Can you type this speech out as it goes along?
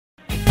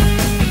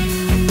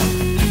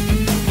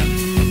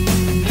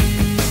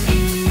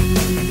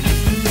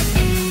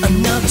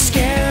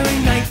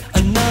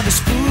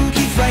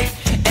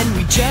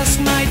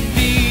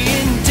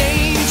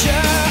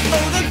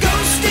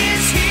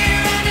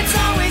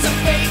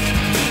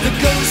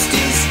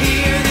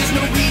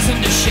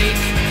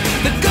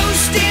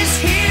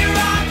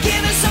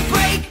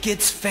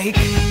it's fake.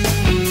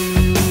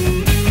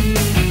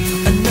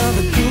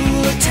 Another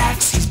ghoul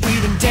attacks, he's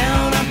breathing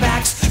down our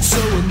backs, so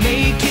we're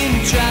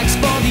making tracks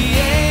for the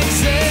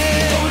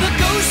exit. Oh, the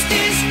ghost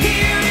is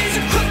here, he's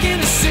a crook in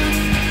a suit.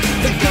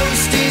 The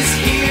ghost is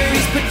here,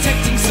 he's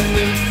protecting some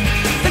loot.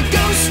 The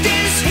ghost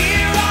is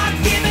here, I'll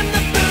give him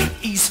the boot.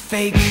 He's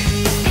fake.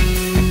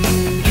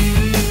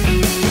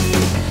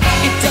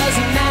 It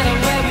doesn't matter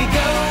where we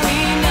go, we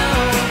know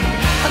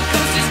a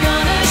ghost is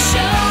gonna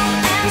show.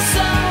 And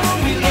so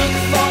we look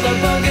for the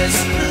bogus,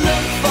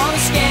 look for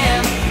the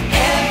scam.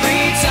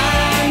 Every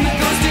time the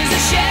ghost is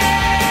a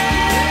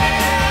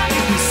sham.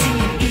 We see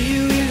an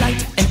eerie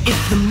light, and if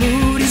the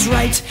mood is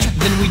right,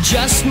 then we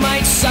just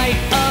might sight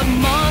a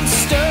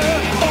monster.